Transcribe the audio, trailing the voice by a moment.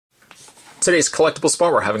Today's collectible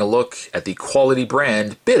spot, we're having a look at the quality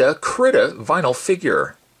brand Bittacritta vinyl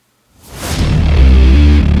figure.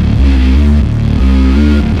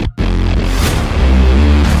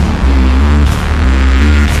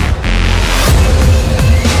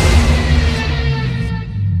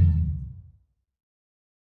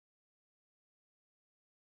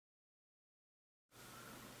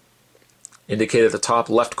 Indicated at the top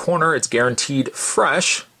left corner, it's guaranteed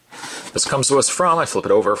fresh. This comes to us from, I flip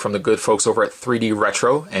it over, from the good folks over at 3D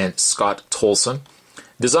Retro and Scott Tolleson.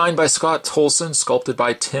 Designed by Scott Tolleson, sculpted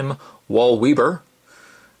by Tim Wallweber.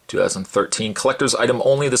 2013 collector's item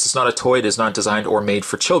only. This is not a toy. It is not designed or made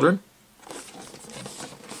for children.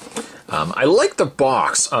 I like the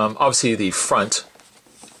box. Obviously the front,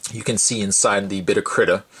 you can see inside the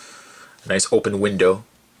Bittacritta. A nice open window.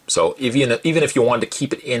 So even if you wanted to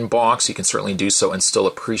keep it in box, you can certainly do so and still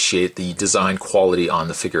appreciate the design quality on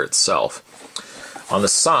the figure itself. On the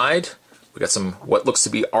side, we got some what looks to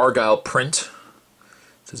be Argyle print.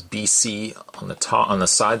 It says BC on the top, on the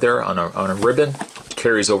side there, on a ribbon.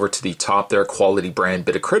 Carries over to the top there, quality brand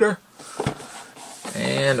Bittacritta.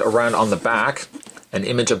 And around on the back, an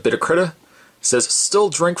image of Bittacritta. It says, "Still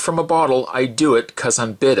drink from a bottle. I do it 'cause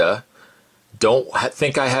I'm bitta. Don't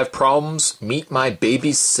think I have problems? Meet my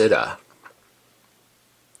babysitter."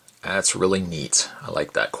 That's really neat. I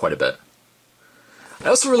like that quite a bit. I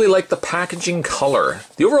also really like the packaging color.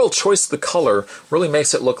 The overall choice of the color really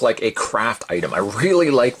makes it look like a craft item. I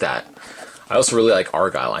really like that. I also really like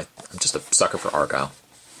Argyle. I'm just a sucker for Argyle.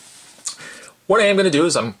 What I am going to do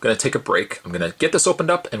is I'm going to take a break. I'm going to get this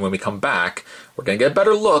opened up, and when we come back, we're going to get a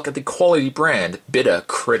better look at the quality brand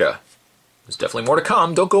Bittacritta. There's definitely more to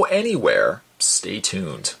come. Don't go anywhere. Stay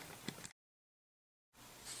tuned.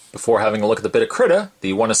 Before having a look at the Bittacritta,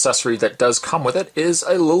 the one accessory that does come with it is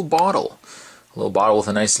a little bottle. A little bottle with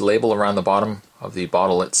a nice label around the bottom of the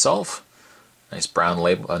bottle itself. Nice brown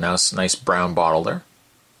label, a nice brown bottle there.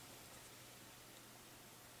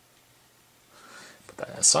 Put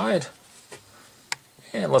that aside.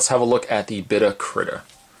 And let's have a look at the Bittacritta.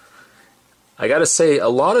 I gotta say, a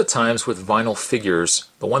lot of times with vinyl figures,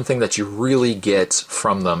 the one thing that you really get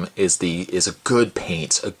from them is a good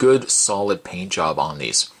paint, a good solid paint job on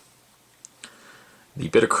these. The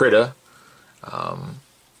Bittacritta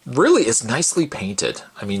really is nicely painted.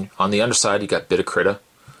 I mean, on the underside you got Bittacritta,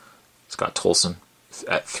 Scott Tolleson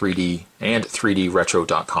at 3D and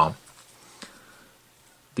 3dretro.com.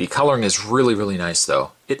 The coloring is really, really nice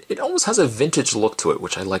though. It almost has a vintage look to it,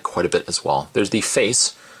 which I like quite a bit as well. There's the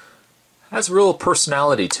face. Has real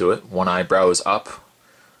personality to it. One eyebrow is up.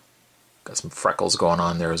 Got some freckles going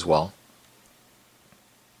on there as well.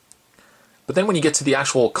 But then when you get to the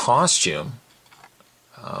actual costume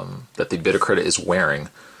that the Bittacritta is wearing,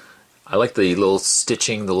 I like the little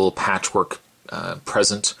stitching, the little patchwork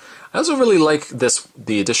present. I also really like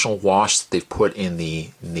the additional wash that they've put in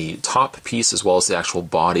the top piece as well as the actual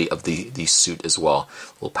body of the suit as well.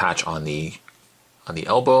 A little patch on the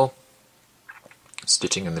elbow.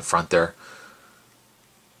 Stitching in the front there.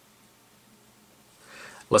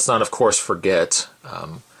 Let's not, of course, forget,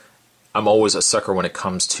 I'm always a sucker when it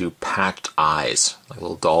comes to patched eyes, like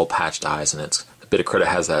little doll patched eyes, and the Bittacritta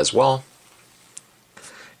has that as well.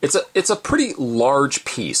 It's a pretty large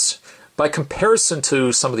piece. By comparison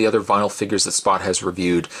to some of the other vinyl figures that Spot has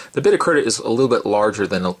reviewed, the Bittacritta is a little bit larger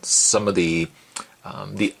than some of the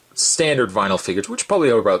standard vinyl figures, which probably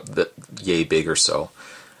are about yay big or so.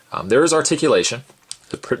 There is articulation.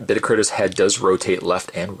 The Bittacritta's head does rotate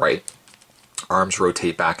left and right. Arms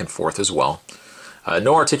rotate back and forth as well.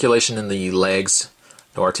 No articulation in the legs.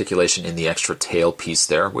 No articulation in the extra tail piece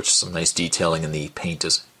there, which is some nice detailing in the paint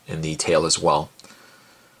in the tail as well.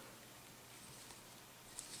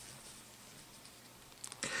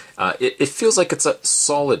 It feels like it's a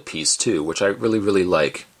solid piece too, which I really, really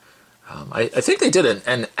like. I think they did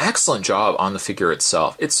an excellent job on the figure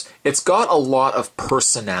itself. It's got a lot of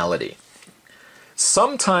personality.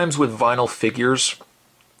 Sometimes with vinyl figures,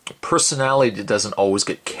 personality doesn't always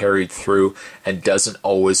get carried through and doesn't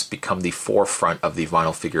always become the forefront of the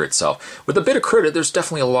vinyl figure itself. With the Bittacritta, there's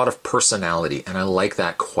definitely a lot of personality, and I like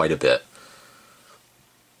that quite a bit.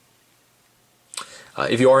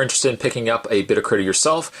 If you are interested in picking up a Bittacritta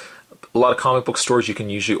yourself, a lot of comic book stores, you can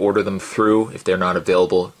usually order them through. If they're not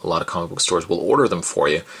available, a lot of comic book stores will order them for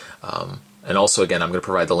you. And also, again, I'm going to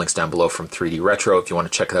provide the links down below from 3D Retro. If you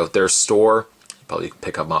want to check out their store, you probably can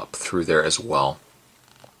pick them up through there as well.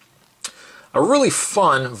 A really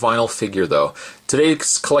fun vinyl figure, though.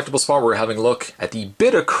 Today's collectible spot, we're having a look at the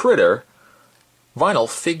Bittacritta vinyl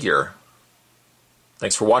figure.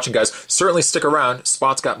 Thanks for watching, guys. Certainly stick around.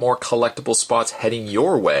 Spot's got more collectible spots heading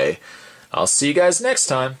your way. I'll see you guys next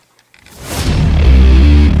time.